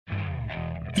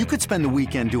You could spend the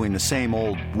weekend doing the same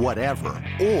old whatever,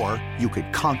 or you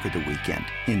could conquer the weekend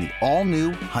in the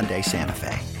all-new Hyundai Santa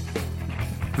Fe.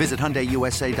 Visit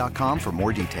HyundaiUSA.com for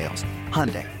more details.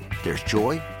 Hyundai, there's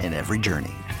joy in every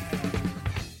journey.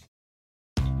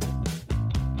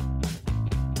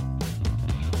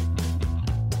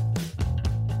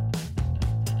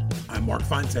 I'm Mark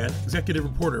Feinstein, executive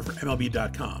reporter for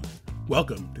MLB.com.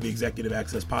 Welcome to the Executive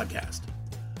Access Podcast.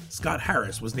 Scott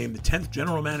Harris was named the 10th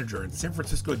general manager in San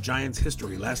Francisco Giants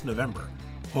history last November,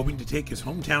 hoping to take his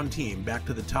hometown team back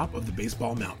to the top of the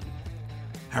baseball mountain.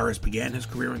 Harris began his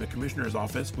career in the commissioner's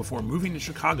office before moving to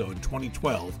Chicago in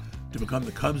 2012 to become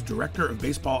the Cubs' director of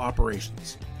baseball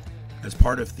operations. As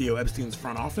part of Theo Epstein's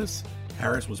front office,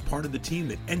 Harris was part of the team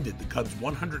that ended the Cubs'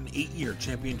 108-year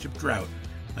championship drought,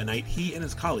 a night he and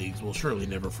his colleagues will surely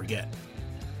never forget.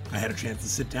 I had a chance to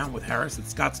sit down with Harris at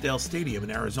Scottsdale Stadium in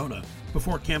Arizona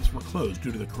before camps were closed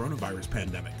due to the coronavirus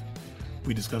pandemic.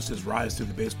 We discussed his rise through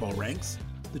the baseball ranks,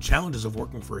 the challenges of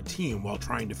working for a team while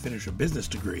trying to finish a business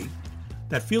degree,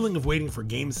 that feeling of waiting for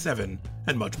Game 7,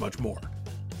 and much, much more.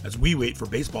 As we wait for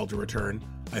baseball to return,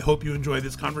 I hope you enjoy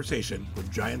this conversation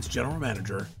with Giants general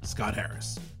manager Scott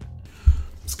Harris.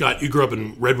 Scott, you grew up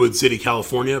in Redwood City,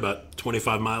 California, about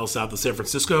 25 miles south of San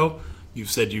Francisco.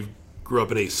 You've said you grew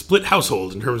up in a split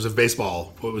household in terms of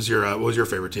baseball. What was your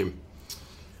favorite team?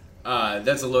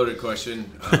 That's a loaded question.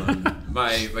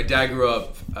 My dad grew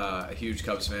up a huge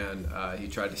Cubs fan. He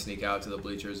tried to sneak out to the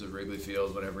bleachers of Wrigley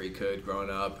Field whenever he could growing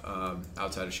up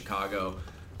outside of Chicago.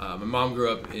 My mom grew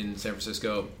up in San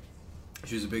Francisco.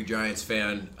 She was a big Giants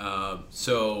fan.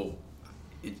 So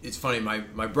it's funny.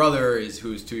 My brother,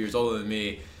 who's 2 years older than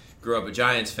me, grew up a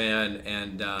Giants fan,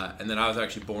 and then I was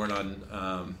actually born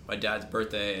on my dad's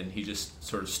birthday, and he just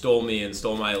sort of stole me and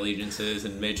stole my allegiances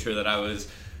and made sure that I was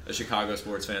a Chicago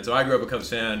sports fan. So I grew up a Cubs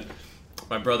fan.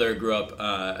 My brother grew up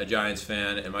a Giants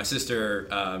fan, and my sister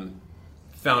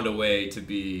found a way to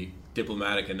be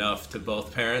diplomatic enough to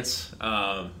both parents.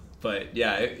 But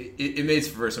yeah, it made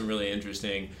for some really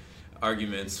interesting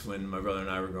arguments when my brother and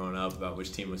I were growing up about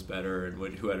which team was better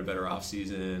and who had a better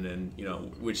offseason, and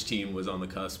which team was on the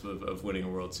cusp of winning a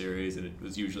World Series, and it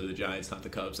was usually the Giants, not the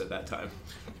Cubs at that time.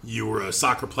 You were a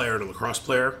soccer player and a lacrosse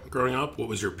player growing up. What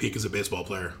was your peak as a baseball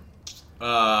player?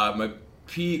 My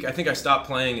peak, I think I stopped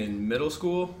playing in middle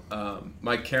school.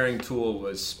 My carrying tool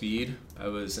was speed. I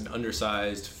was an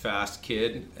undersized, fast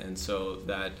kid, and so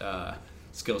that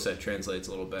skill set translates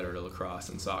a little better to lacrosse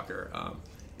and soccer.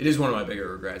 It is one of my bigger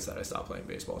regrets that I stopped playing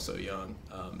baseball so young,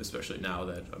 especially now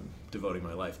that I'm devoting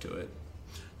my life to it.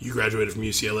 You graduated from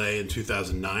UCLA in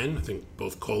 2009. I think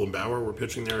both Cole and Bauer were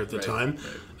pitching there at the time.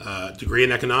 Right. Degree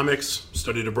in economics,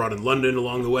 studied abroad in London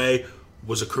along the way.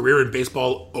 Was a career in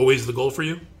baseball always the goal for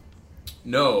you?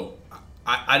 No.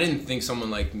 I didn't think someone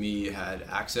like me had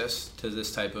access to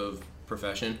this type of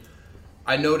profession.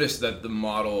 I noticed that the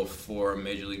model for a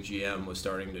Major League GM was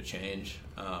starting to change.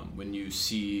 When you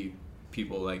see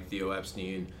people like Theo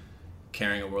Epstein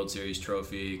carrying a World Series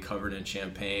trophy, covered in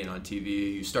champagne on TV,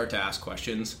 you start to ask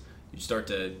questions. You start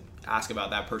to ask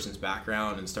about that person's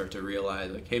background and start to realize,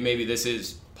 like, hey, maybe this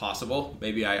is possible.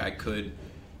 Maybe I could,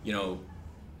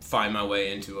 find my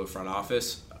way into a front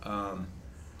office.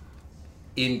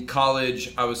 In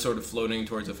college, I was sort of floating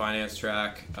towards a finance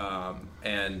track,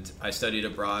 and I studied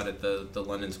abroad at the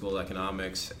London School of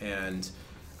Economics, and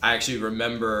I actually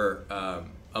remember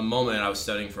a moment I was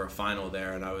studying for a final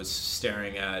there, and I was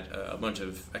staring at a bunch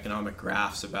of economic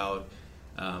graphs about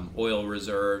oil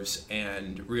reserves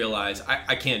and realized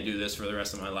I can't do this for the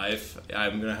rest of my life.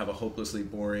 I'm going to have a hopelessly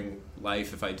boring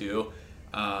life if I do.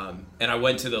 And I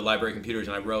went to the Library of Computers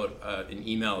and I wrote an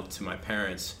email to my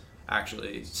parents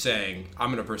actually saying,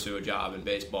 I'm going to pursue a job in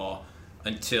baseball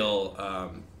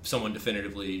until someone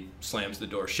definitively slams the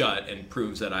door shut and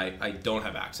proves that I don't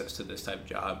have access to this type of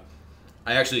job.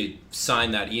 I actually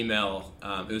signed that email.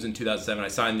 It was in 2007. I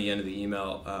signed the end of the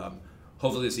email.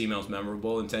 Hopefully this email is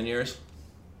memorable in 10 years.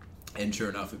 And sure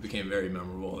enough, it became very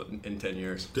memorable in 10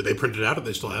 years. Did they print it out? Or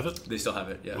they still have it? They still have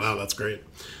it, yes. Wow, that's great.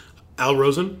 Al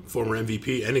Rosen, former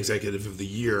MVP and Executive of the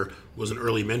Year, was an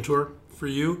early mentor for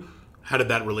you. How did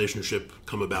that relationship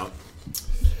come about?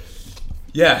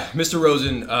 Yeah, Mr.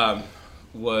 Rosen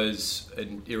was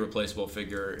an irreplaceable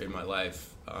figure in my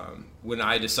life. When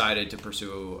I decided to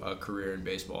pursue a career in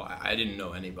baseball, I didn't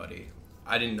know anybody.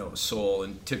 I didn't know a soul,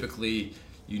 and typically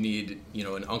you need,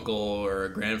 an uncle or a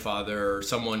grandfather or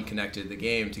someone connected to the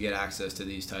game to get access to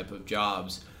these type of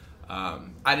jobs.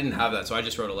 I didn't have that, so I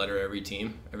just wrote a letter to every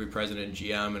team, every president and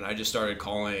GM, and I just started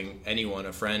calling anyone,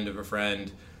 a friend of a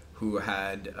friend, who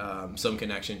had some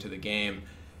connection to the game.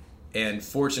 And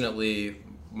fortunately,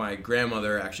 my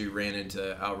grandmother actually ran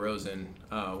into Al Rosen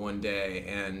one day,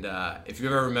 and if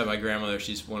you've ever met my grandmother,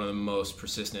 she's one of the most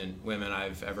persistent women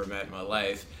I've ever met in my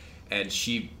life, and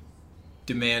she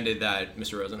demanded that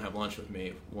Mr. Rosen have lunch with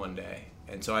me one day.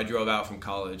 And so I drove out from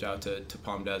college out to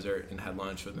Palm Desert and had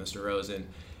lunch with Mr. Rosen,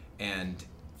 and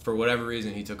for whatever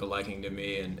reason, he took a liking to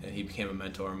me, and he became a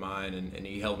mentor of mine, and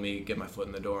he helped me get my foot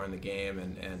in the door in the game,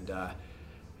 and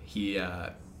he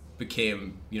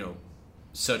became,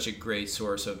 such a great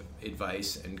source of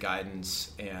advice and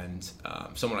guidance, and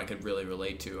someone I could really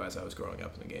relate to as I was growing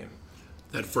up in the game.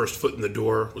 That first foot in the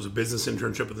door was a business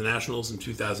internship with the Nationals in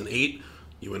 2008.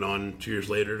 You went on 2 years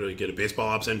later to get a baseball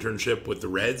ops internship with the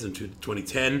Reds in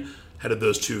 2010. How did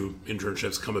those two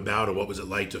internships come about, and what was it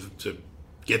like to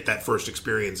get that first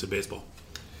experience in baseball?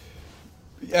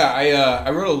 Yeah,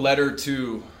 I wrote a letter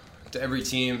to every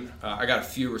team. I got a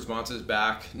few responses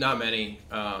back, not many,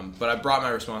 but I brought my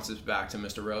responses back to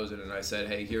Mr. Rosen, and I said,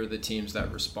 hey, here are the teams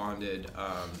that responded.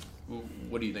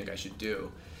 What do you think I should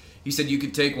do? He said, you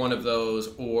could take one of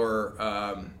those, or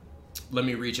let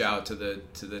me reach out to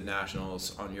the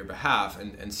Nationals on your behalf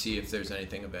and see if there's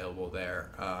anything available there.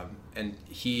 And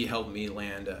he helped me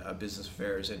land a business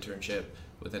affairs internship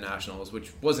with the Nationals,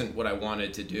 which wasn't what I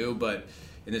wanted to do, but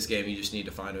in this game, you just need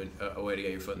to find a way to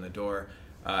get your foot in the door.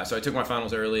 So I took my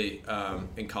finals early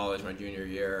in college, my junior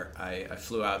year. I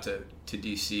flew out to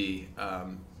D.C.,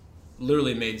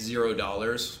 literally made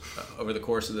 $0 over the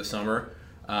course of the summer.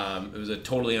 It was a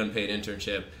totally unpaid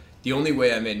internship. The only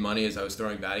way I made money is I was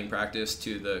throwing batting practice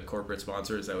to the corporate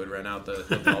sponsors that would rent out the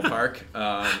ballpark.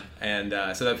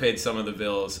 So that paid some of the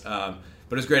bills.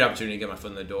 But it was a great opportunity to get my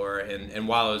foot in the door. And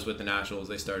while I was with the Nationals,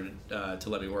 they started to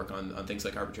let me work on things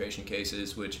like arbitration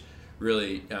cases, which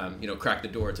really cracked the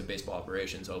door to baseball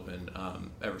operations open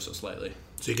ever so slightly.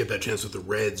 So you get that chance with the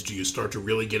Reds. Do you start to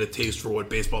really get a taste for what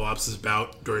baseball ops is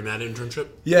about during that internship?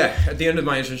 Yeah. At the end of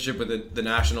my internship with the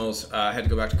Nationals, I had to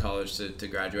go back to college to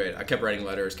graduate. I kept writing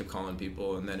letters, kept calling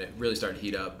people, and then it really started to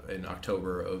heat up in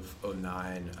October of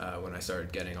 2009 when I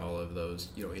started getting all of those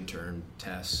intern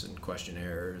tests and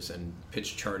questionnaires and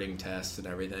pitch charting tests and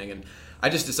everything. And I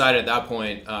just decided at that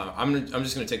point, I'm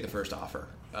just going to take the first offer.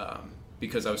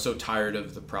 Because I was so tired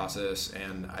of the process,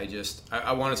 and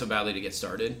I wanted so badly to get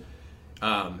started.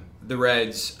 The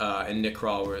Reds and Nick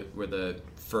Krall were the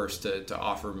first to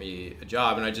offer me a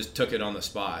job, and I just took it on the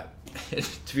spot.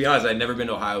 To be honest, I'd never been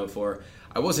to Ohio before.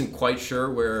 I wasn't quite sure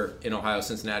where in Ohio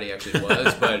Cincinnati actually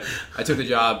was, but I took the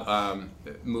job,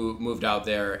 moved out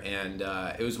there, and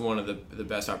it was one of the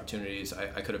best opportunities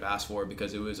I could have asked for,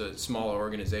 because it was a smaller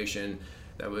organization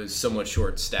that was somewhat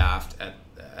short-staffed at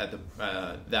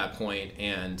that point,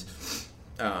 and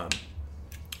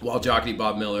while jockey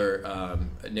Bob Miller,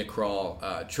 Nick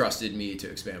Krall trusted me to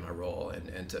expand my role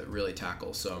and to really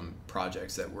tackle some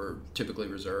projects that were typically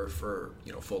reserved for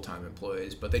full-time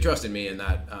employees, but they trusted me, and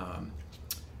that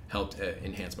helped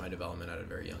enhance my development at a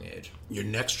very young age. Your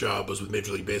next job was with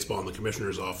Major League Baseball in the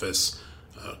Commissioner's Office,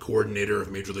 coordinator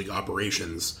of Major League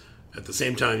Operations. At the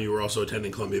same time, you were also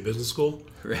attending Columbia Business School.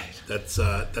 Right.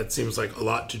 That seems like a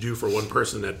lot to do for one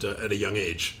person at a young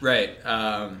age. Right.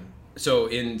 So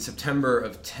in September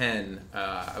of 2010,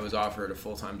 I was offered a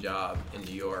full-time job in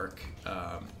New York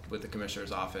with the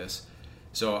Commissioner's Office.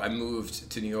 So I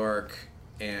moved to New York,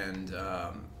 and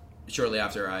shortly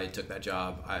after I took that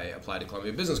job, I applied to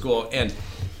Columbia Business School. And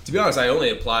to be honest, I only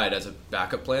applied as a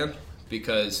backup plan,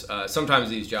 because sometimes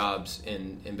these jobs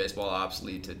in baseball ops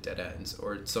lead to dead ends,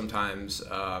 or sometimes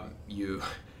you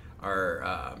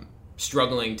are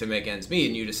struggling to make ends meet,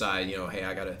 and you decide, hey,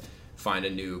 I got to find a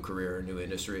new career, a new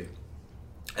industry.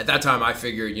 At that time, I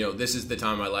figured, this is the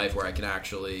time of my life where I can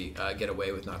actually get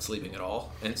away with not sleeping at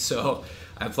all. And so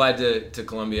I applied to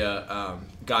Columbia,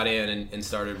 got in and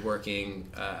started working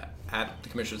at the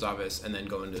Commissioner's Office, and then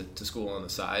going to school on the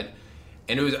side.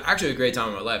 And it was actually a great time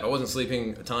of my life. I wasn't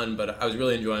sleeping a ton, but I was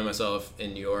really enjoying myself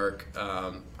in New York.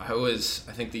 I was,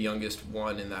 I think, the youngest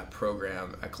one in that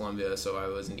program at Columbia, so I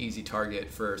was an easy target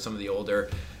for some of the older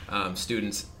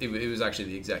students. It was actually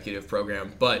the executive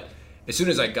program. But as soon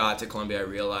as I got to Columbia, I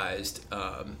realized,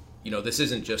 this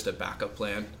isn't just a backup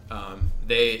plan.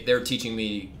 They're teaching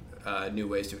me new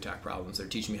ways to attack problems. They're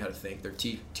teaching me how to think. They're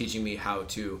teaching me how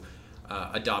to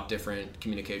adopt different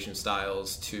communication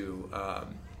styles to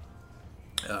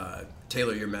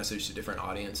tailor your message to different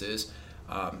audiences.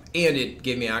 And it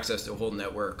gave me access to a whole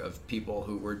network of people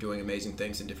who were doing amazing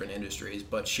things in different industries,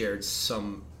 but shared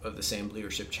some of the same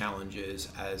leadership challenges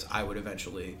as I would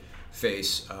eventually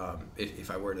face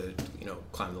if I were to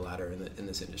climb the ladder in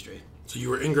this industry. So you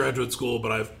were in graduate school,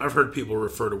 but I've heard people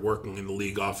refer to working in the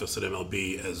league office at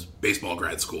MLB as baseball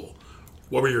grad school.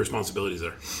 What were your responsibilities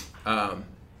there?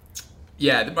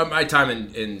 Yeah, my time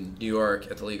in New York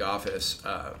at the league office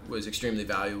was extremely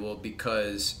valuable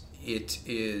because it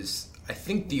is, I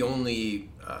think, the only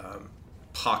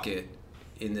pocket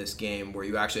in this game where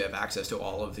you actually have access to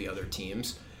all of the other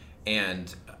teams.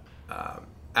 And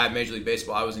at Major League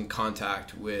Baseball, I was in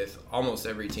contact with almost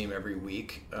every team every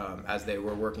week as they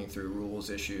were working through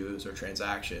rules issues or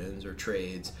transactions or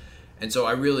trades. And so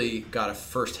I really got a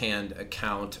firsthand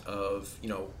account of,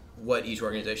 what each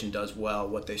organization does well,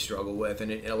 what they struggle with,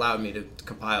 and it allowed me to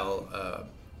compile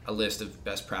a list of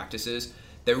best practices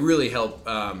that really help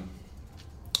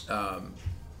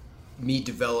me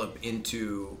develop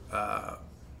into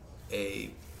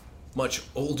a much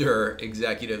older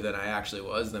executive than I actually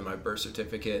was, than my birth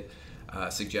certificate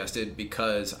suggested,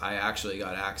 because I actually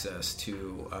got access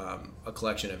to a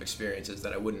collection of experiences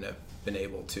that I wouldn't have been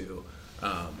able to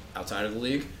outside of the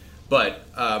league. But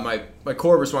my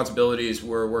core responsibilities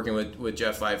were working with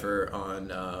Jeff Pfeiffer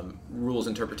on rules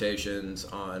interpretations,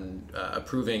 on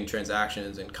approving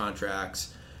transactions and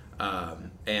contracts,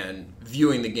 and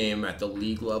viewing the game at the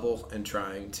league level and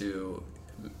trying to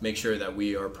make sure that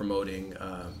we are promoting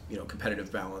competitive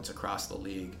balance across the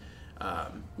league,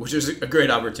 which is a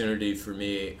great opportunity for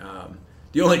me.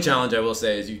 The only challenge I will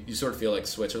say is you sort of feel like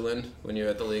Switzerland when you're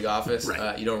at the league office.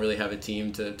 Right. You don't really have a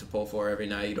team to pull for every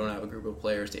night. You don't have a group of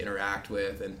players to interact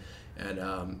with and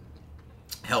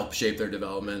help shape their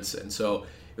developments. And so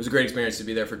it was a great experience to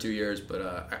be there for 2 years, but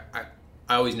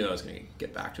I always knew I was going to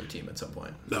get back to a team at some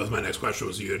point. That was my next question,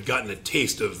 was you had gotten a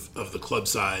taste of the club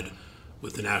side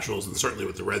with the Nationals and certainly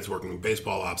with the Reds working with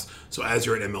baseball ops. So as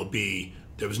you're at MLB,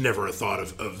 there was never a thought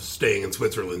of staying in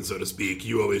Switzerland, so to speak.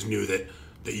 You always knew that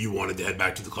you wanted to head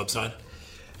back to the club side?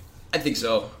 I think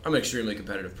so. I'm an extremely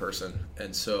competitive person,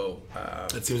 and so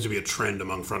that seems to be a trend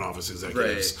among front office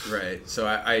executives. Right. So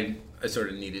I sort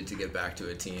of needed to get back to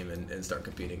a team and start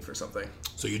competing for something.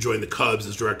 So you joined the Cubs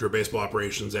as director of baseball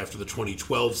operations after the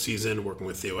 2012 season, working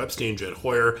with Theo Epstein, Jed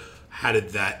Hoyer. How did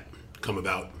that come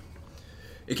about?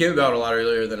 It came about a lot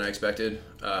earlier than I expected.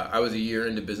 I was a year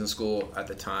into business school at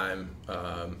the time.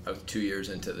 I was 2 years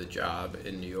into the job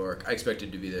in New York. I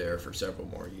expected to be there for several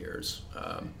more years.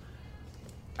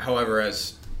 However,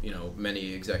 as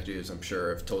many executives, I'm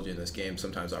sure, have told you in this game,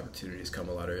 sometimes opportunities come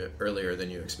a lot earlier than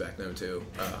you expect them to.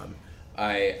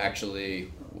 I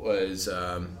actually was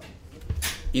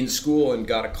in school and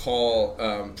got a call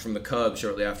from the Cubs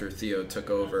shortly after Theo took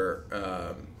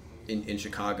over in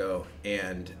Chicago,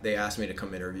 and they asked me to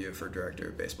come interview for director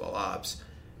of baseball ops.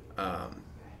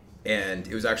 And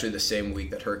it was actually the same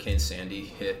week that Hurricane Sandy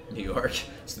hit New York,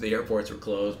 so the airports were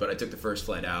closed, but I took the first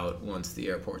flight out once the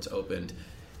airports opened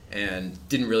and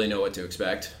didn't really know what to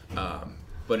expect.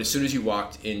 But as soon as you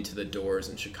walked into the doors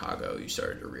in Chicago, you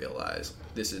started to realize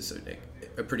this is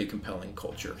a pretty compelling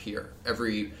culture here.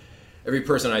 Every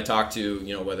person I talked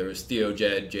to, whether it was Theo,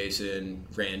 Jed, Jason,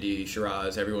 Randy,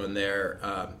 Shiraz, everyone there,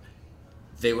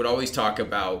 they would always talk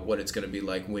about what it's going to be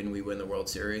like when we win the World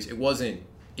Series. It wasn't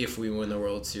if we win the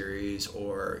World Series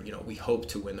or, we hope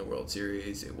to win the World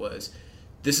Series. It was,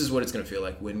 this is what it's going to feel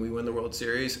like when we win the World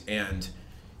Series. And,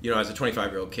 as a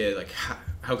 25-year-old kid,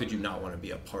 how could you not want to be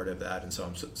a part of that? And so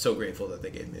I'm so grateful that they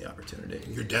gave me the opportunity.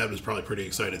 Your dad was probably pretty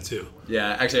excited too.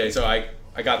 Yeah, actually, so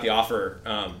I got the offer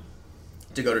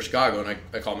to go to Chicago, and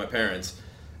I called my parents.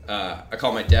 I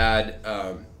called my dad.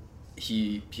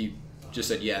 He just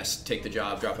said, yes, take the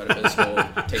job, drop out of business school,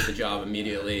 take the job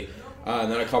immediately. And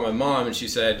then I called my mom, and she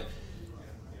said,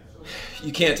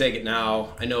 you can't take it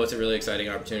now. I know it's a really exciting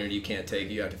opportunity. You can't take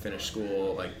it. You have to finish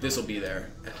school. This will be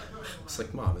there. It's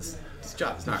like, Mom, this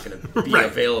job is not going to be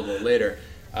available later.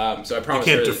 So I promised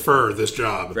her. You can't defer this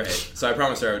job. Right. So I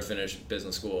promised her I would finish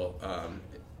business school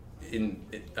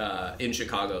in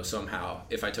Chicago somehow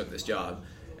if I took this job.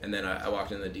 And then I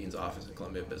walked into the dean's office at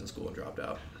Columbia Business School and dropped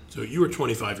out. So you were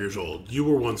 25 years old. You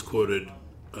were once quoted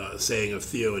saying of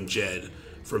Theo and Jed,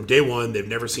 from day one, they've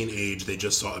never seen age, they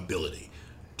just saw ability.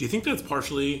 Do you think that's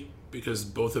partially because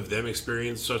both of them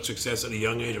experienced such success at a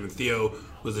young age? I mean, Theo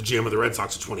was the GM of the Red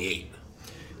Sox at 28.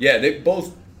 Yeah, they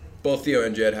both Theo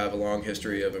and Jed have a long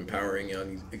history of empowering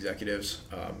young executives,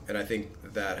 and I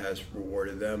think that has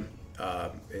rewarded them.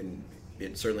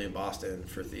 Certainly in Boston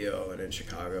for Theo and in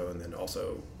Chicago, and then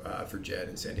also for Jed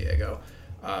in San Diego.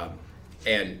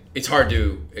 And it's hard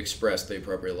to express the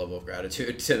appropriate level of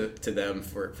gratitude to them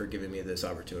for giving me this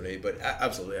opportunity. But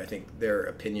absolutely, I think their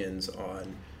opinions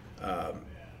on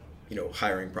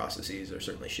hiring processes are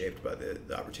certainly shaped by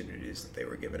the opportunities that they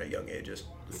were given at young ages.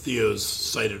 Theo's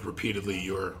cited repeatedly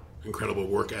your incredible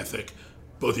work ethic.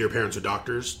 Both of your parents are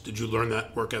doctors. Did you learn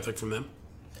that work ethic from them?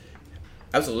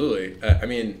 Absolutely. I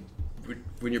mean,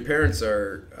 when your parents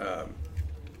are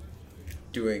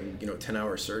doing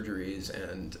 10-hour surgeries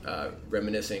and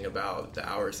reminiscing about the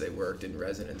hours they worked in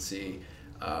residency,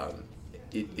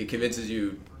 it convinces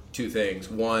you two things.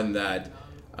 One, that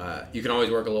you can always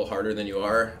work a little harder than you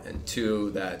are, and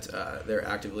two, that they're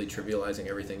actively trivializing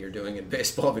everything you're doing in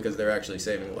baseball because they're actually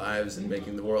saving lives and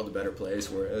making the world a better place,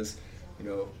 whereas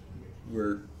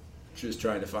we're just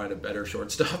trying to find a better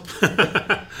shortstop.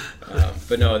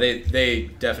 But no, they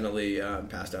definitely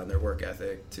passed down their work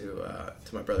ethic to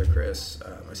my brother Chris,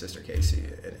 my sister Casey,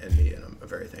 and me, and I'm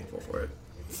very thankful for it.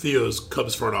 Theo's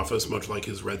Cubs front office, much like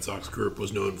his Red Sox group,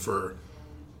 was known for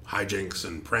hijinks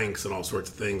and pranks and all sorts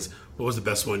of things. What was the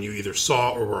best one you either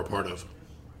saw or were a part of?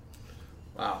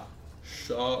 Wow.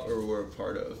 Saw or were a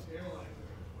part of?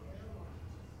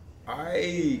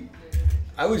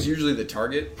 I was usually the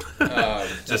target,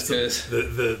 just because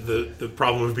the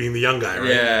problem of being the young guy, right?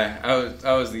 Yeah,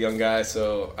 I was the young guy,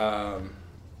 so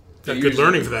got good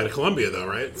learning for that at Columbia, though,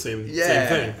 right? Same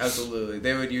thing. Absolutely.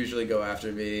 They would usually go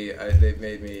after me. They've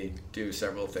made me do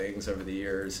several things over the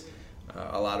years.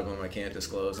 A lot of them I can't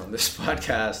disclose on this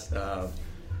podcast,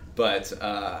 but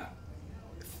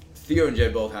Theo and Jay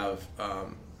both have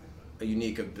a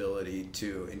unique ability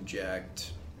to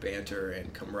inject banter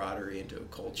and camaraderie into a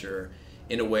culture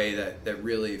in a way that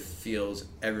really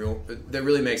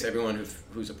makes everyone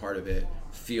who's a part of it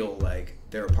feel like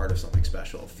they're a part of something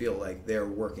special, feel like they're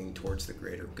working towards the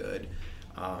greater good.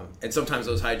 And sometimes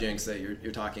those hijinks that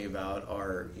you're talking about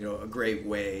are a great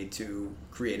way to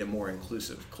create a more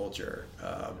inclusive culture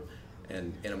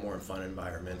and a more fun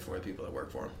environment for the people that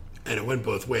work for them. And it went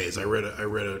both ways. I read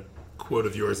a quote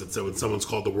of yours that said when someone's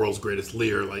called the world's greatest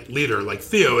leader like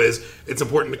Theo is, it's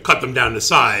important to cut them down to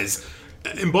size.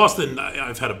 In Boston,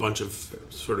 I've had a bunch of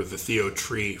sort of the Theo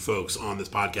tree folks on this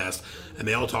podcast, and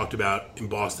they all talked about in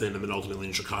Boston and then ultimately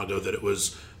in Chicago that it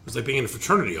was like being in a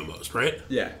fraternity almost, right?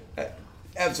 Yeah,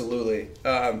 absolutely.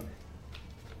 And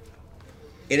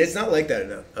it's not like that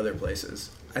in other places.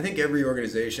 I think every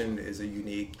organization is a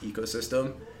unique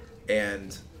ecosystem,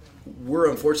 and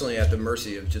we're unfortunately at the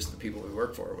mercy of just the people we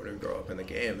work for when we grow up in the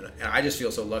game. And I just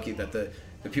feel so lucky that the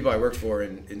people I worked for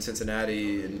in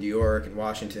Cincinnati and New York and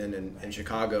Washington and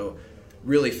Chicago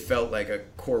really felt like a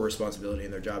core responsibility in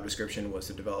their job description was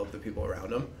to develop the people around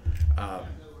them.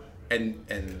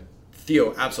 And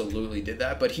Theo absolutely did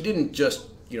that, but he didn't just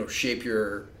shape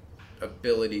your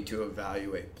ability to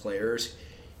evaluate players.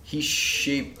 He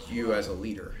shaped you as a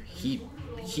leader.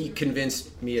 He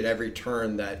convinced me at every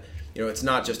turn that it's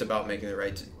not just about making the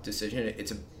right decision.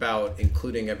 It's about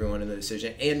including everyone in the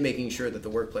decision and making sure that the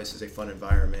workplace is a fun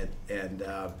environment and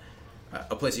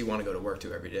a place you want to go to work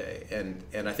to every day.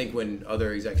 And I think when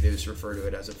other executives refer to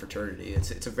it as a fraternity,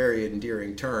 it's a very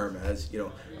endearing term as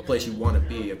a place you want to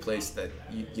be, a place that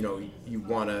you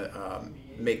want to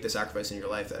make the sacrifice in your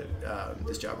life that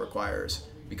this job requires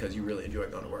because you really enjoy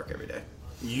going to work every day.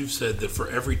 You've said that for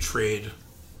every trade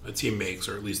a team makes,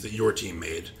 or at least that your team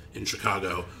made in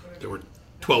Chicago, there were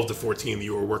 12 to 14 that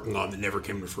you were working on that never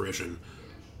came to fruition.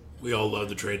 We all love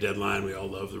the trade deadline. We all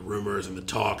love the rumors and the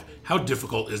talk. How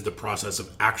difficult is the process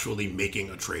of actually making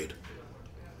a trade?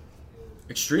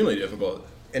 Extremely difficult.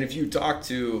 And if you talk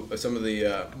to some of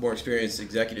the more experienced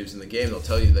executives in the game, they'll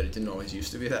tell you that it didn't always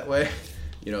used to be that way.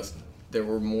 There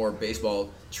were more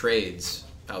baseball trades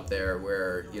out there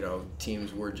where,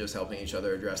 teams were just helping each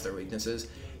other address their weaknesses.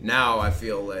 Now I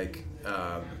feel like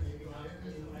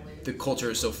the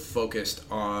culture is so focused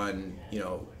on,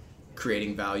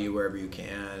 creating value wherever you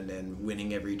can and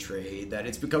winning every trade that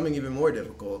it's becoming even more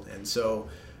difficult. And so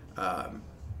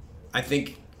I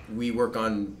think we work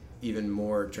on even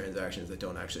more transactions that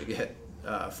don't actually get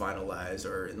finalized,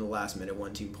 or in the last minute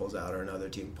one team pulls out or another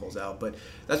team pulls out. But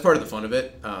that's part of the fun of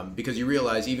it, because you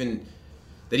realize even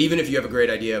if you have a great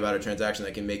idea about a transaction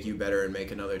that can make you better and make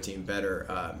another team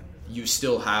better, you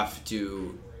still have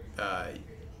to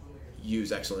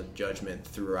use excellent judgment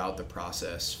throughout the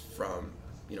process from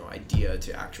idea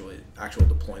to actual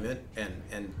deployment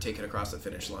and take it across the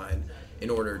finish line in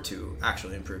order to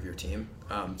actually improve your team.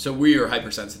 So we are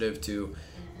hypersensitive to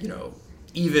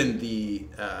even the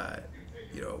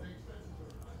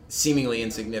seemingly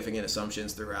insignificant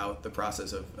assumptions throughout the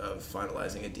process of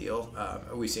finalizing a deal.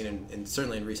 We've seen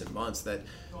certainly in recent months that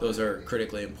those are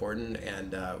critically important,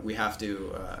 and we have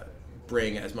to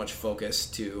bring as much focus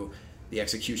to the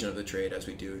execution of the trade as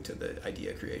we do to the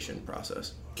idea creation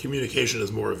process. Communication is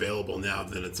more available now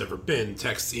than it's ever been.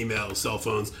 Texts, emails, cell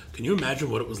phones. Can you imagine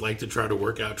what it was like to try to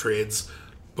work out trades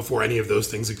before any of those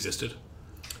things existed?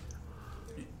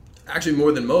 Actually,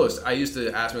 more than most. I used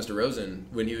to ask Mr. Rosen,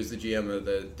 when he was the GM of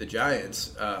the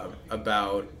Giants,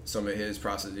 about some of his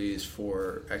processes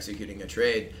for executing a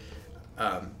trade.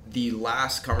 the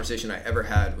last conversation I ever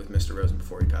had with Mr. Rosen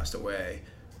before he passed away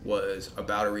was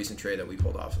about a recent trade that we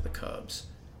pulled off with the Cubs.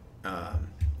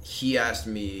 He asked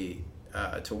me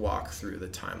to walk through the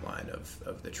timeline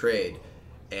of the trade,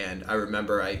 and I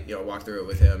remember I walked through it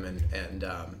with him, and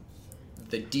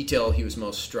the detail he was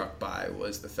most struck by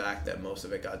was the fact that most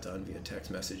of it got done via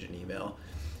text message and email.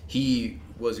 He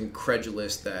was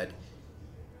incredulous that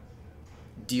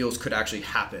deals could actually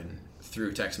happen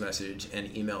through text message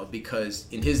and email, because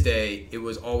in his day it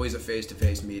was always a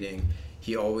face-to-face meeting.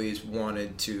 He always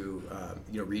wanted to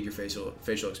read your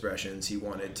facial expressions. He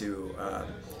wanted to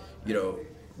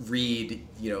read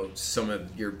some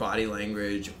of your body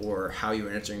language or how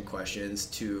you're answering questions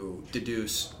to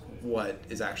deduce what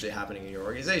is actually happening in your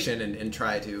organization and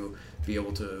try to be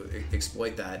able to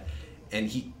exploit that. And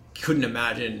he couldn't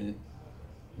imagine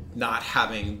not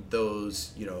having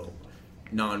those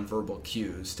non-verbal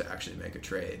cues to actually make a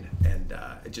trade. And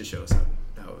it just shows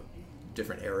how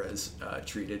different eras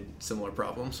treated similar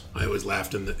problems. I always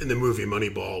laughed in the movie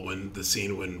Moneyball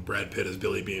when Brad Pitt as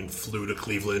Billy Beane flew to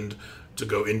Cleveland to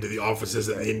go into the offices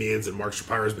of the Indians, and Mark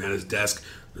Shapiro's behind his desk.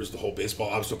 There's the whole baseball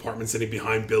ops department sitting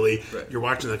behind Billy. Right. You're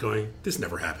watching that going, this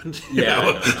never happened.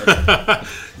 I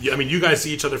mean, you guys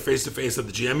see each other face to face at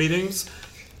the GM meetings.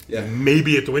 Yeah.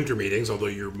 Maybe at the winter meetings, although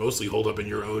you're mostly holed up in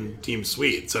your own team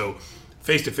suite. So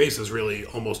face to face is really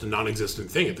almost a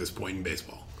non-existent thing at this point in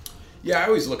baseball. Yeah, I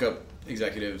always look up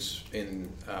executives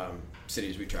in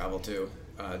cities we travel to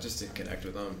just to connect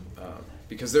with them,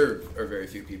 because there are very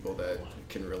few people that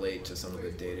can relate to some of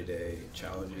the day-to-day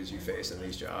challenges you face in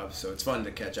these jobs. So it's fun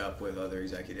to catch up with other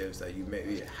executives that you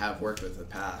maybe have worked with in the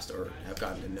past or have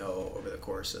gotten to know over the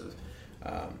course of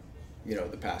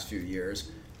the past few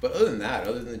years. But other than that,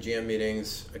 other than the GM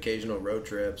meetings, occasional road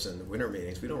trips, and the winter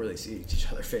meetings, we don't really see each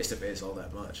other face-to-face all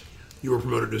that much. You were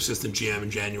promoted to assistant GM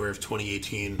in January of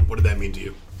 2018. What did that mean to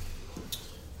you?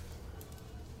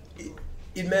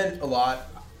 It meant a lot.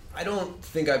 I don't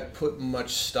think I put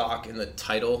much stock in the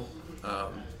title.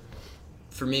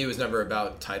 For me, it was never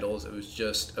about titles. It was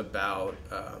just about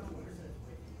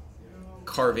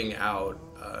carving out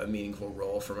a meaningful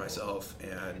role for myself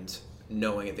and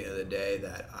knowing at the end of the day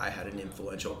that I had an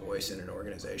influential voice in an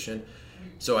organization.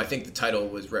 So I think the title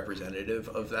was representative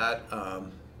of that.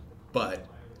 But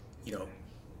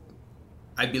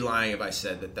I'd be lying if I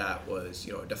said that was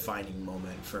a defining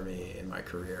moment for me in my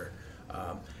career.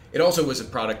 It also was a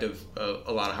product of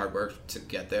a lot of hard work to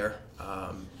get there.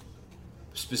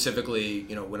 Specifically,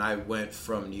 when I went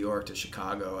from New York to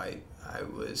Chicago, I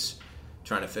was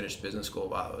trying to finish business school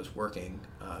while I was working,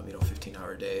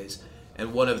 15-hour days.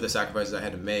 And one of the sacrifices I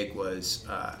had to make was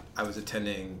I was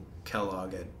attending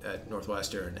Kellogg at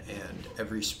Northwestern, and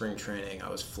every spring training I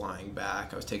was flying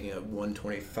back. I was taking a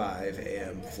 1:25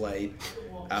 a.m. flight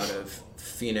out of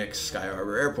Phoenix Sky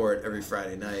Harbor Airport every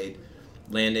Friday night,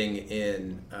 landing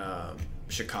in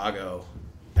Chicago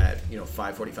at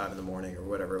 5:45 in the morning or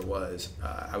whatever it was.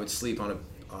 I would sleep on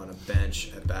a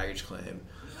bench at baggage claim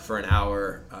for an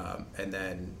hour, and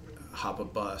then hop a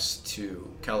bus to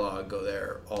Kellogg, go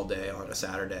there all day on a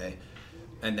Saturday,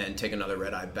 and then take another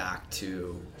red eye back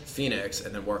to Phoenix,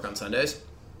 and then work on Sundays.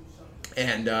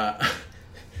 And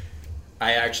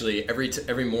I actually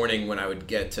every morning when I would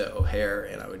get to O'Hare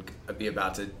and I'd be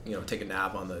about to take a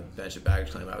nap on the bench at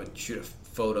baggage claim, I would shoot a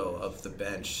photo of the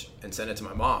bench and send it to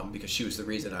my mom, because she was the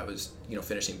reason I was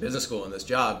finishing business school in this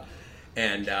job.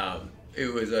 And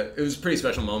it was a pretty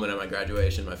special moment at my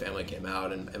graduation. My family came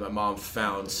out, and my mom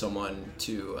found someone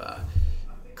to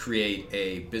create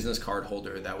a business card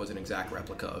holder that was an exact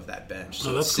replica of that bench.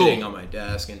 So it's sitting on my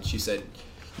desk, and she said,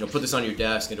 put this on your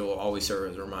desk, and it will always serve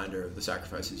as a reminder of the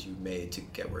sacrifices you made to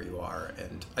get where you are.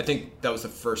 And I think that was the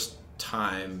first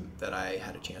time that I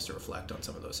had a chance to reflect on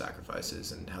some of those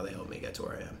sacrifices and how they helped me get to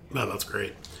where I am. No, that's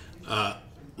great.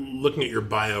 Looking at your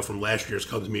bio from last year's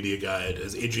Cubs Media Guide,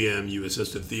 as AGM, you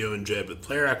assisted Theo and Jed with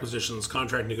player acquisitions,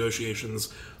 contract negotiations,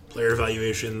 player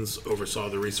evaluations, oversaw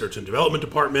the research and development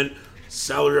department,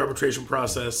 salary arbitration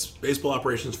process, baseball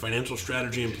operations, financial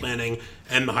strategy and planning,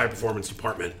 and the high performance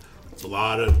department. It's a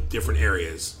lot of different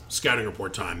areas. Scouting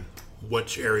report time.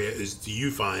 Which area do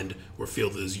you find or feel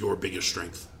is your biggest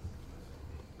strength?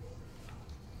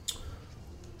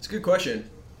 It's a good question.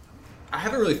 I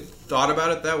haven't really thought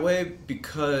about it that way,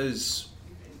 because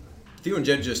Theo and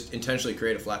Jed just intentionally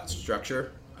create a flat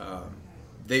structure.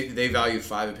 They value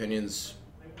 5 opinions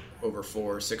over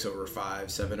 4, 6 over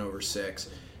 5, 7 over 6.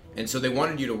 And so they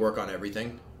wanted you to work on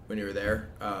everything when you were there.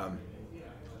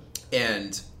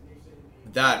 And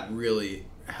that really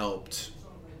helped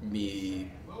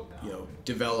me,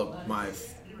 develop my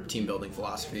team building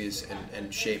philosophies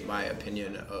and shape my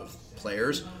opinion of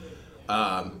players.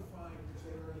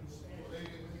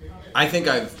 I think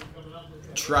I've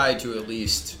tried to at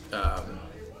least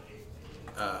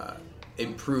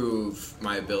improve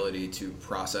my ability to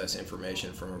process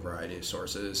information from a variety of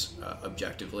sources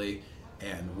objectively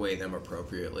and weigh them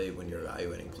appropriately when you're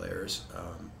evaluating players.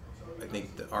 I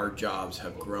think that our jobs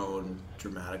have grown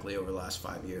dramatically over the last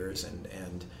 5 years,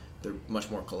 and they're much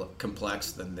more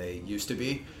complex than they used to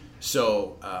be.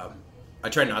 So I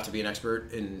try not to be an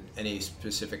expert in any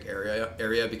specific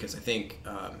area because I think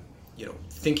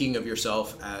thinking of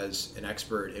yourself as an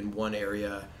expert in one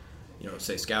area,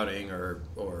 say scouting or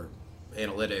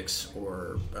analytics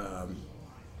or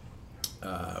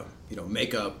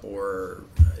makeup or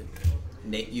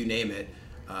you name it,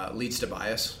 leads to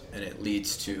bias, and it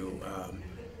leads to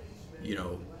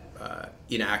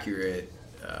inaccurate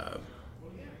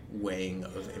weighing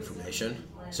of information.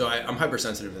 So I'm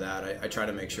hypersensitive to that. I try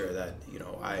to make sure that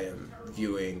I am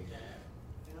viewing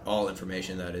all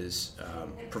information that is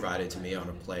provided to me on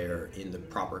a player in the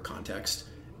proper context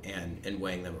and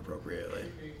weighing them appropriately.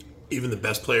 Even the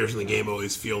best players in the game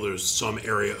always feel there's some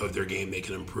area of their game they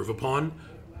can improve upon.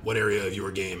 What area of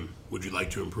your game would you like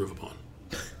to improve upon?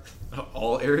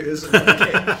 All areas of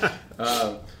my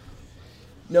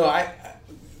game.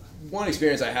 One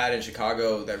experience I had in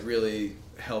Chicago that really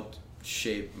helped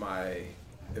shape my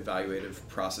evaluative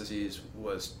processes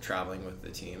was traveling with the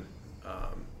team.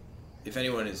 If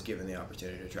anyone is given the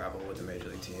opportunity to travel with a Major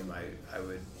League team, I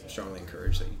would strongly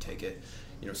encourage that you take it.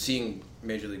 Seeing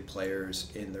Major League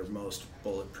players in their most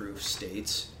bulletproof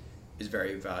states is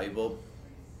very valuable,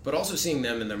 but also seeing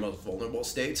them in their most vulnerable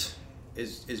states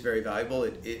is very valuable.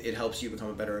 It helps you become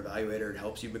a better evaluator. It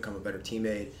helps you become a better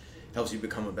teammate. It helps you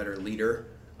become a better leader.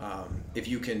 If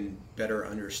you can better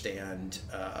understand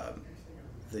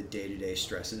the day-to-day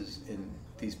stresses in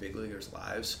these big leaguers'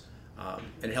 lives,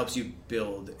 and it helps you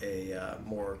build a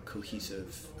more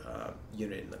cohesive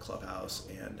unit in the clubhouse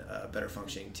and a better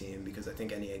functioning team, because I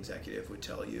think any executive would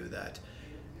tell you that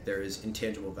there is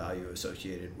intangible value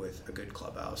associated with a good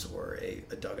clubhouse or a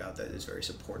dugout that is very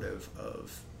supportive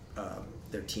of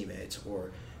their teammates,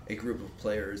 or a group of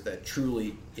players that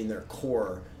truly in their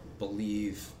core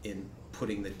believe in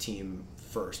putting the team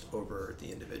first over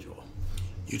the individual.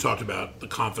 You talked about the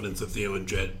confidence that Theo and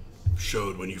Jed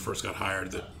showed when you first got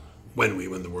hired, that when we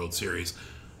win the World Series.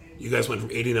 You guys went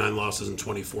from 89 losses in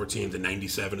 2014 to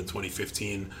 97 in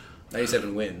 2015.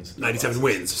 97 wins. 97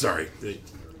 wins, sorry.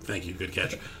 Thank you, good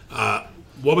catch.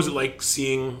 What was it like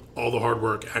seeing all the hard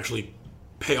work actually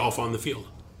pay off on the field?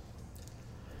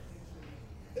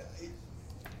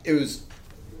 It was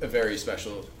a very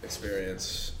special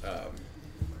experience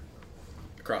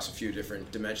across a few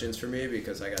different dimensions for me,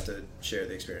 because I got to share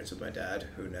the experience with my dad,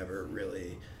 who never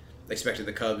really expected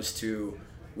the Cubs to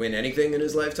win anything in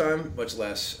his lifetime, much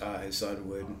less his son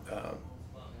would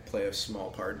play a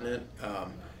small part in it.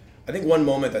 I think one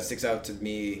moment that sticks out to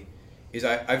me is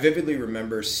I vividly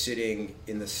remember sitting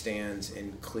in the stands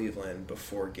in Cleveland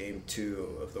before Game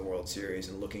 2 of the World Series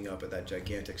and looking up at that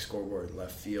gigantic scoreboard in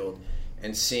left field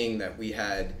and seeing that we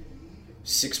had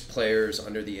 6 players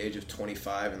under the age of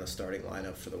 25 in the starting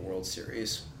lineup for the World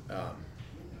Series.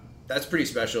 That's pretty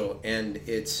special, and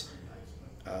it's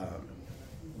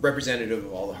representative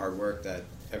of all the hard work that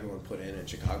everyone put in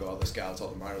Chicago, all the scouts, all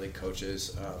the minor league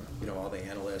coaches, all the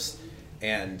analysts.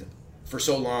 And for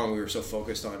so long, we were so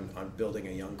focused on building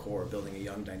a young core, building a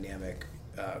young dynamic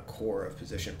core of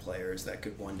position players that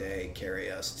could one day carry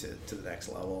us to the next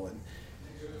level. And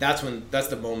that's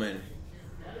the moment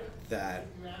that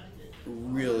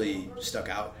really stuck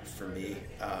out for me,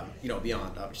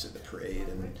 beyond obviously the parade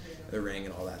and the ring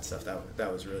and all that stuff.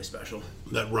 That was really special.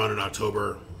 That run in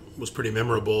October was pretty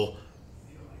memorable.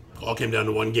 All came down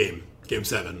to one game, Game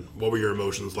 7. What were your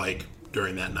emotions like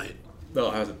during that night? Well,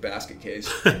 I was a basket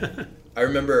case. I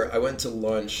remember I went to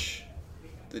lunch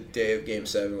the day of Game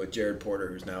 7 with Jared Porter,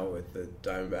 who's now with the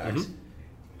Diamondbacks,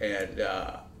 and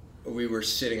we were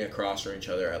sitting across from each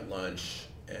other at lunch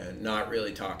and not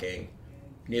really talking.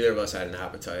 Neither of us had an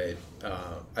appetite.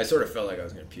 I sort of felt like I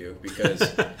was going to puke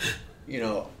because,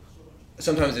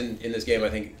 sometimes in this game I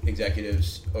think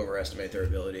executives overestimate their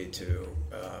ability to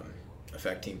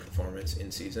affect team performance in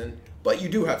season. But you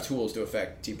do have tools to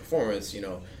affect team performance,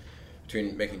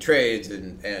 between making trades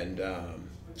and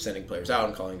sending players out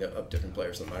and calling up different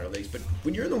players in the minor leagues. But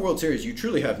when you're in the World Series, you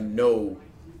truly have no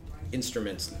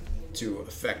instruments to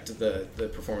affect the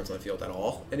performance on the field at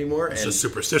all anymore. It's a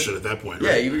superstition at that point, yeah,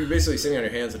 right? You're basically sitting on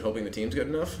your hands and hoping the team's good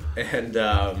enough. And,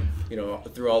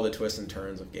 through all the twists and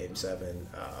turns of Game 7,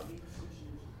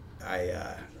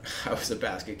 I was a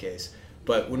basket case.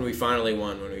 But when we finally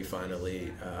won, when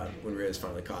Reyes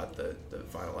finally caught the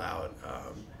final out,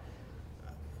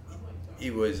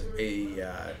 it was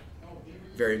a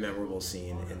very memorable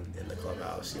scene in the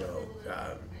clubhouse.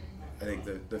 I think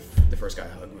the first guy I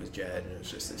hugged was Jed, and it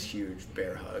was just this huge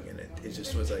bear hug, and it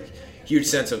just was a huge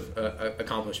sense of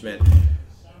accomplishment.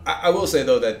 I will say,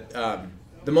 though, that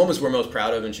the moments we're most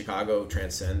proud of in Chicago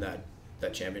transcend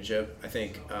that championship. I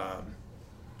think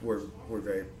we're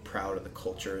very proud of the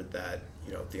culture that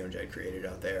Theo and Jed created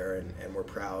out there, and we're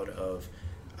proud of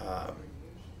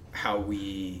how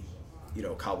we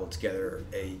cobbled together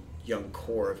a young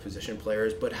core of position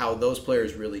players, but how those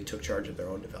players really took charge of their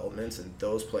own developments, and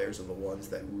those players are the ones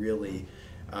that really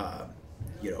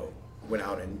went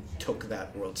out and took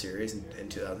that World Series in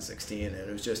 2016. And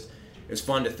it was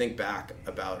fun to think back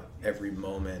about every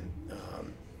moment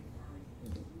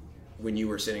when you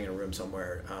were sitting in a room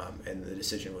somewhere and the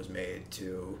decision was made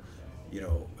to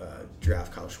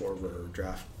draft Kyle Schwarber or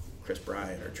draft Chris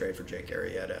Bryant or trade for Jake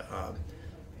Arrieta.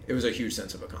 It was a huge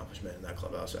sense of accomplishment in that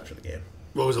clubhouse after the game.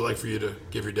 What was it like for you to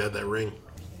give your dad that ring?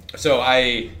 So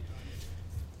I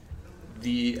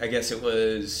guess it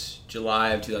was July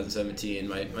of 2017.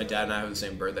 My dad and I have the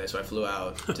same birthday, so I flew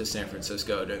out to San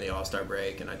Francisco during the All-Star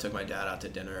break, and I took my dad out to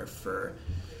dinner for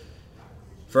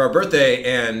our birthday,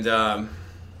 and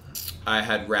I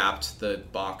had wrapped the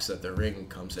box that the ring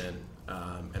comes in,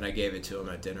 and I gave it to him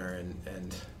at dinner,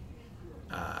 and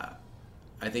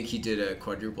I think he did a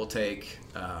quadruple take,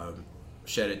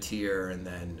 shed a tear, and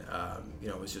then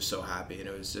was just so happy, and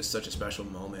it was just such a special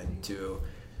moment to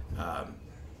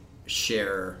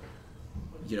share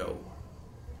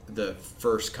the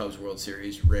first Cubs World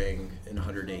Series ring in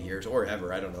 108 years or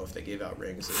ever. I don't know if they gave out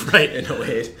rings in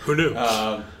 08. Who knew?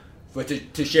 But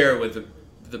to share it with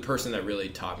the person that really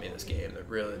taught me this game,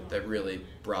 that really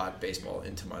brought baseball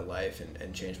into my life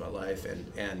and changed my life,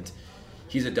 and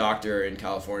he's a doctor in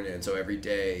California, and so every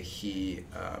day he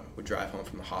would drive home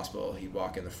from the hospital. He'd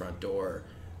walk in the front door.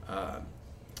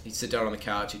 He'd sit down on the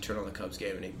couch. He'd turn on the Cubs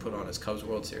game, and he'd put on his Cubs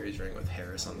World Series ring with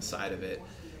Harris on the side of it.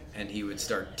 And he would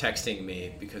start texting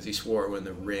me because he swore when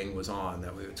the ring was on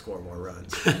that we would score more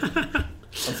runs.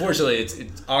 Unfortunately,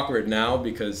 it's awkward now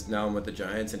because now I'm with the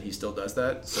Giants and he still does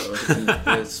that. So in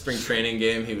the spring training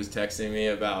game, he was texting me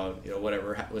about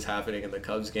whatever was happening in the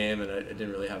Cubs game, and I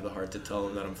didn't really have the heart to tell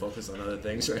him that I'm focused on other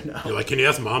things right now. You're like, can you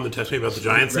ask Mom to text me about the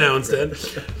Giants now instead?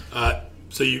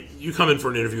 So you come in for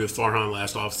an interview with Farhan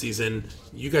last offseason.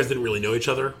 You guys didn't really know each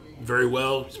other very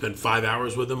well. You spent 5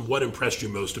 hours with him. What impressed you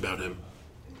most about him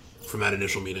from that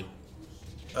initial meeting?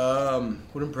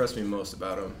 What impressed me most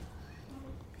about him?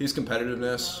 His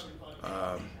competitiveness,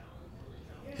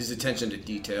 his attention to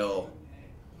detail,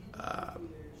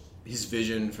 his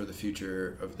vision for the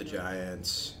future of the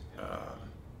Giants,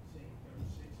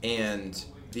 and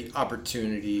the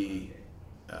opportunity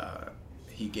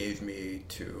he gave me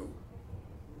to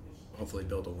hopefully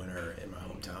build a winner in my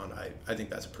hometown. I think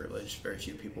that's a privilege. Very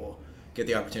few people get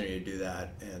the opportunity to do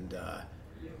that. And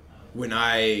when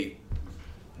I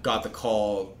got the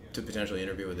call to potentially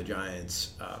interview with the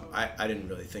Giants, I didn't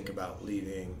really think about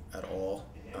leaving at all.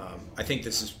 I think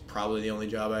this is probably the only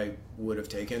job I would have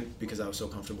taken because I was so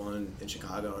comfortable in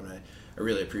Chicago, and I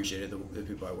really appreciated the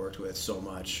people I worked with so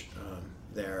much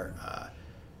there.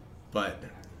 But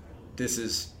this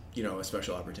is a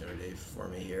special opportunity for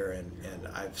me here, and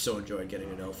I've so enjoyed getting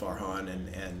to know Farhan,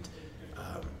 and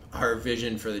our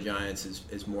vision for the Giants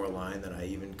is more aligned than I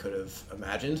even could have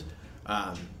imagined.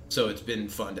 So it's been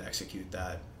fun to execute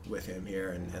that with him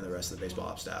here and the rest of the baseball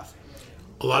ops staff.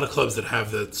 A lot of clubs that have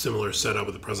the similar setup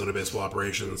with the president of baseball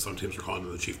operations, some teams are calling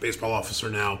him the chief baseball officer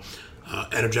now,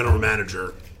 and a general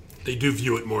manager, they do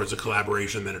view it more as a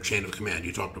collaboration than a chain of command.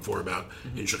 You talked before about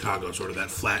in Chicago, sort of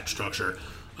that flat structure.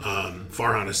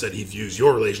 Farhan has said he views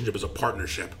your relationship as a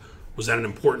partnership. Was that an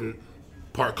important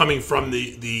part, coming from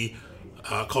the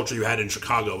culture you had in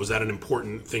Chicago, was that an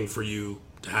important thing for you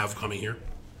to have coming here?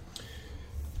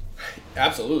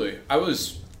 Absolutely. I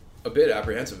was a bit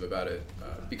apprehensive about it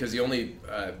because the only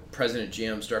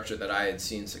president-GM structure that I had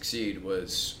seen succeed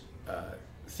was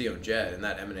Theo and Jed, and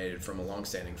that emanated from a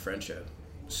long-standing friendship.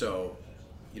 So,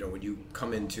 when you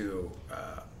come into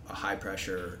a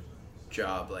high-pressure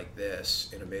job like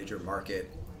this in a major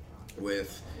market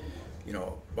with,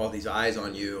 all these eyes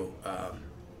on you,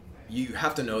 you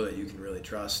have to know that you can really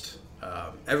trust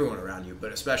everyone around you,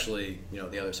 but especially,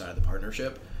 the other side of the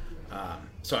partnership.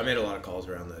 So I made a lot of calls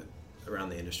around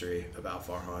the industry about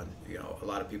Farhan. A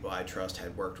lot of people I trust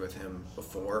had worked with him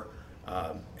before,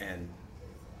 and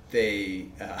they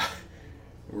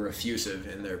were effusive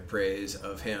in their praise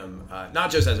of him, not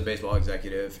just as a baseball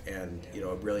executive and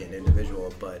a brilliant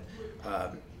individual, but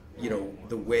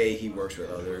the way he works with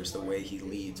others, the way he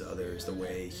leads others, the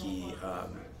way he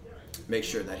make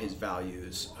sure that his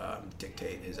values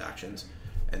dictate his actions,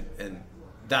 and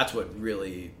that's what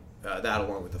really that,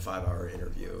 along with the 5-hour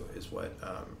interview, is what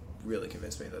really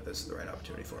convinced me that this is the right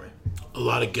opportunity for me. A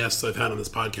lot of guests I've had on this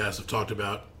podcast have talked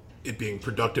about it being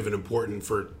productive and important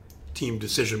for team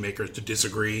decision makers to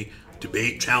disagree,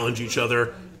 debate, challenge each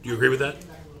other. Do you agree with that?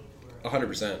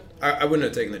 100%. I wouldn't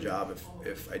have taken the job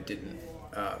if I didn't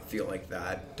feel like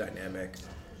that dynamic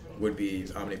would be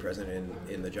omnipresent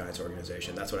in the Giants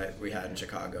organization. That's what we had in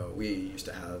Chicago. We used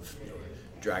to have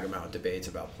drag them out debates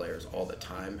about players all the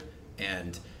time,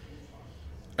 and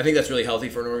I think that's really healthy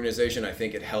for an organization. I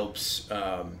think it helps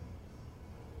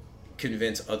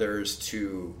convince others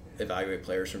to evaluate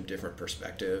players from different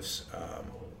perspectives.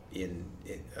 And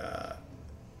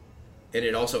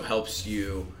it also helps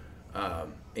you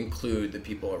include the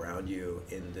people around you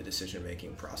in the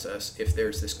decision-making process. If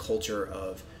there's this culture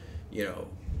of,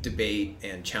 debate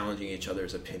and challenging each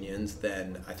other's opinions,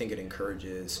 then I think it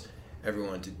encourages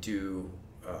everyone to do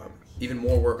even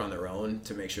more work on their own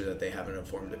to make sure that they have an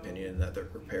informed opinion and that they're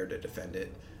prepared to defend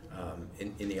it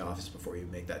in the office before you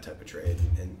make that type of trade.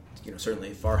 And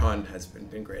certainly Farhan has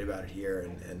been great about it here,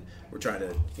 and we're trying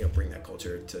to bring that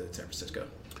culture to San Francisco.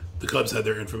 The Cubs had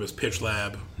their infamous pitch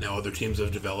lab. Now other teams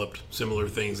have developed similar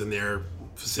things in their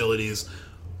facilities.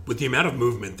 With the amount of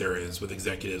movement there is with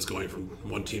executives going from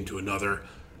one team to another,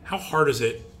 how hard is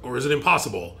it, or is it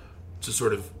impossible, to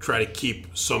sort of try to keep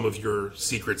some of your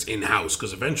secrets in-house?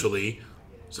 Because eventually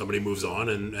somebody moves on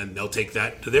and they'll take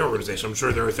that to their organization. I'm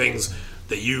sure there are things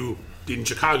that you did in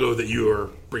Chicago that you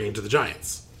are bringing to the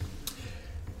Giants.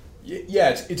 Yeah,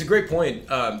 it's a great point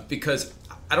because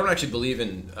I don't actually believe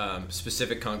in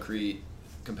specific concrete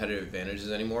competitive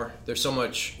advantages anymore. There's so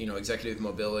much, executive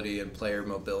mobility and player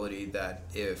mobility that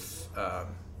if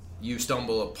you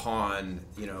stumble upon,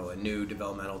 a new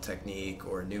developmental technique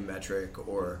or a new metric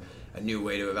or a new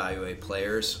way to evaluate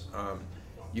players,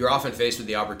 you're often faced with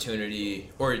the opportunity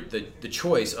or the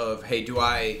choice of, hey, do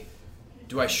I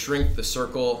shrink the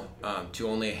circle to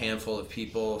only a handful of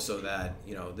people so that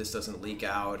this doesn't leak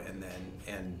out,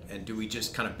 and do we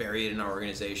just kind of bury it in our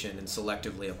organization and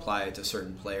selectively apply it to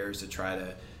certain players to try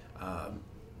to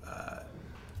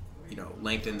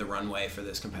lengthen the runway for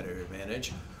this competitive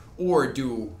advantage, or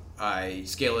do I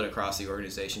scale it across the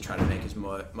organization, try to make as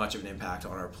much of an impact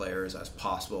on our players as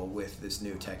possible with this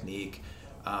new technique,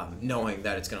 knowing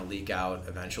that it's going to leak out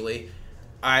eventually?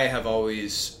 I have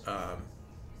always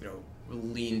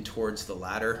lean towards the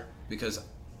latter because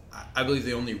I believe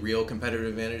the only real competitive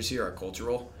advantages here are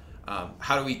cultural.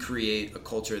 How do we create a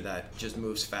culture that just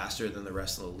moves faster than the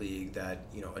rest of the league, that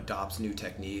adopts new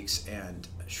techniques and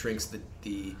shrinks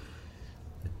the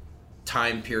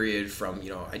time period from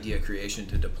idea creation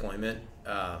to deployment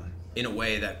in a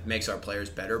way that makes our players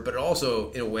better, but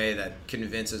also in a way that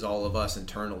convinces all of us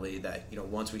internally that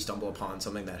once we stumble upon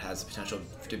something that has the potential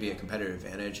to be a competitive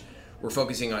advantage, we're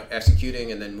focusing on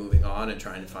executing and then moving on and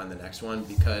trying to find the next one,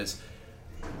 because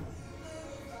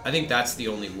I think that's the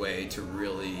only way to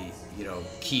really,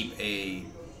 keep a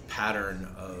pattern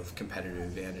of competitive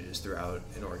advantages throughout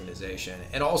an organization.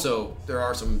 And also, there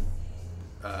are some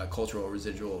cultural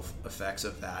residual effects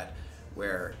of that,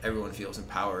 where everyone feels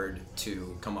empowered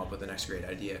to come up with the next great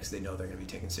idea because they know they're going to be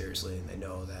taken seriously, and they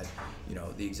know that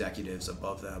the executives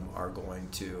above them are going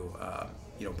to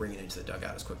bring it into the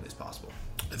dugout as quickly as possible.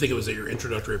 I think it was at your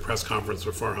introductory press conference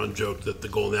where Farhan joked that the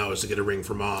goal now is to get a ring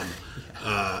for Mom.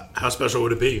 How special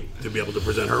would it be to be able to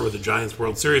present her with a Giants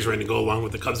World Series ring to go along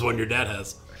with the Cubs one your dad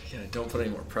has? Yeah, don't put any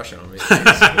more pressure on me.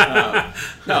 No,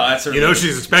 that's certainly,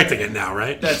 she's expecting it now,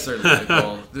 right? That's certainly the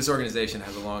goal. This organization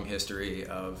has a long history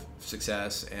of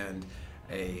success and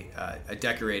a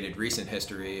decorated recent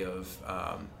history of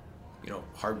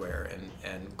hardware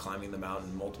and climbing the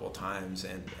mountain multiple times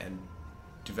and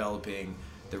developing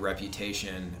the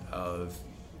reputation of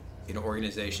an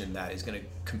organization that is going to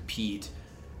compete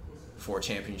for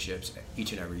championships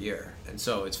each and every year. And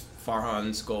so it's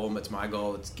Farhan's goal, it's my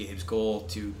goal, it's Gabe's goal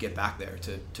to get back there,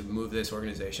 to move this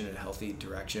organization in a healthy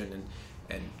direction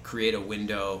and create a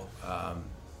window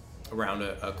around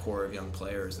a core of young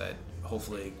players that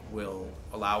hopefully will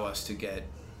allow us to get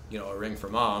a ring for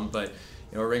Mom, but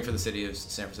a ring for the city of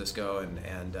San Francisco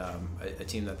and a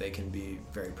team that they can be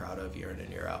very proud of year in and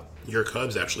year out. Your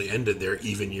Cubs actually ended their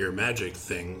even year magic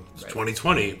thing. It's right.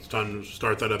 2020. It's time to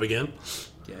start that up again.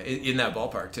 Yeah, in that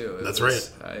ballpark too. That's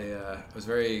right. I was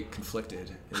very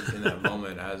conflicted in that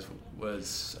moment, as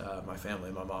was my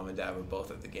family. My mom and dad were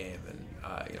both at the game,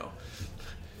 and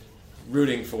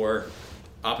rooting for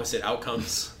opposite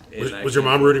outcomes. Was your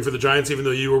mom rooting for the Giants even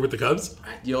though you were with the Cubs?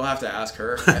 You'll have to ask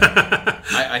her.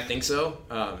 I think so.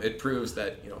 It proves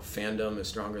that fandom is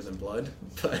stronger than blood.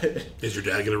 But is your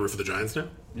dad going to root for the Giants now?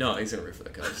 No, he's going to root for the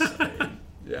Cubs.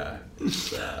 Yeah.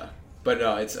 But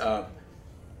no, it's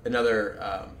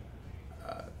another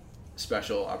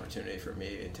special opportunity for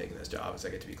me in taking this job is I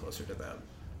get to be closer to them.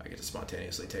 I get to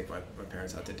spontaneously take my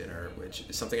parents out to dinner, which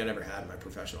is something I never had in my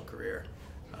professional career.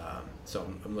 So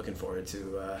I'm looking forward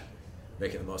to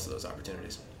making the most of those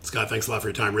opportunities. Scott, thanks a lot for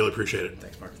your time. Really appreciate it.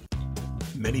 Thanks, Mark.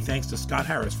 Many thanks to Scott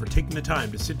Harris for taking the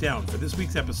time to sit down for this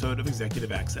week's episode of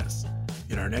Executive Access.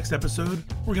 In our next episode,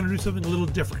 we're going to do something a little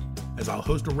different, as I'll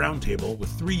host a roundtable with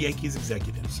 3 Yankees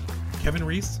executives, Kevin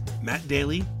Reese, Matt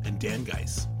Daly, and Dan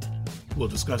Geis. We'll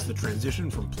discuss the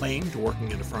transition from playing to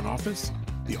working in the front office,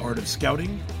 the art of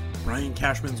scouting, Brian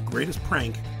Cashman's greatest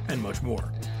prank, and much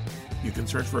more. You can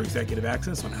search for Executive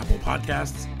Access on Apple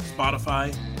Podcasts,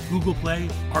 Spotify, Google Play,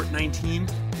 Art19,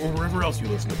 or wherever else you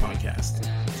listen to podcasts.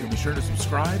 So be sure to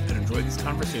subscribe and enjoy these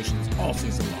conversations all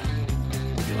season long.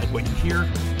 If you like what you hear,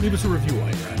 leave us a review while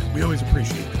you're at it. We always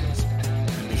appreciate those.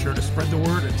 And be sure to spread the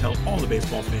word and tell all the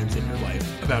baseball fans in your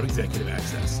life about Executive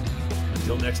Access.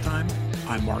 Until next time,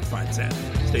 I'm Mark Feinsand.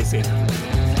 Stay safe,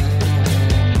 everybody.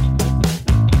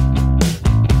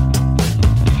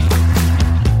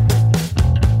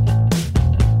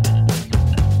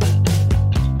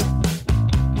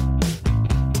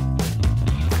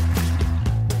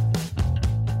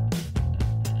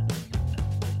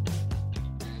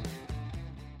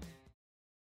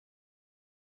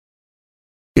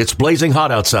 It's blazing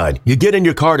hot outside. You get in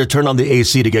your car to turn on the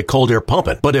AC to get cold air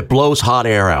pumping, but it blows hot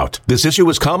air out. This issue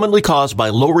is commonly caused by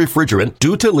low refrigerant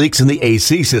due to leaks in the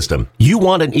AC system. You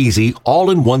want an easy,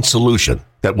 all-in-one solution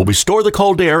that will restore the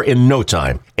cold air in no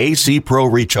time. AC Pro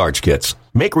Recharge Kits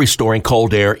make restoring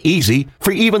cold air easy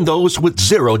for even those with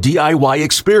zero DIY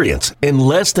experience in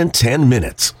less than 10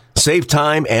 minutes. Save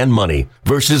time and money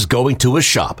versus going to a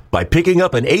shop by picking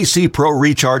up an AC Pro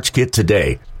Recharge Kit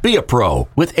today. Be a pro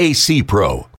with AC Pro.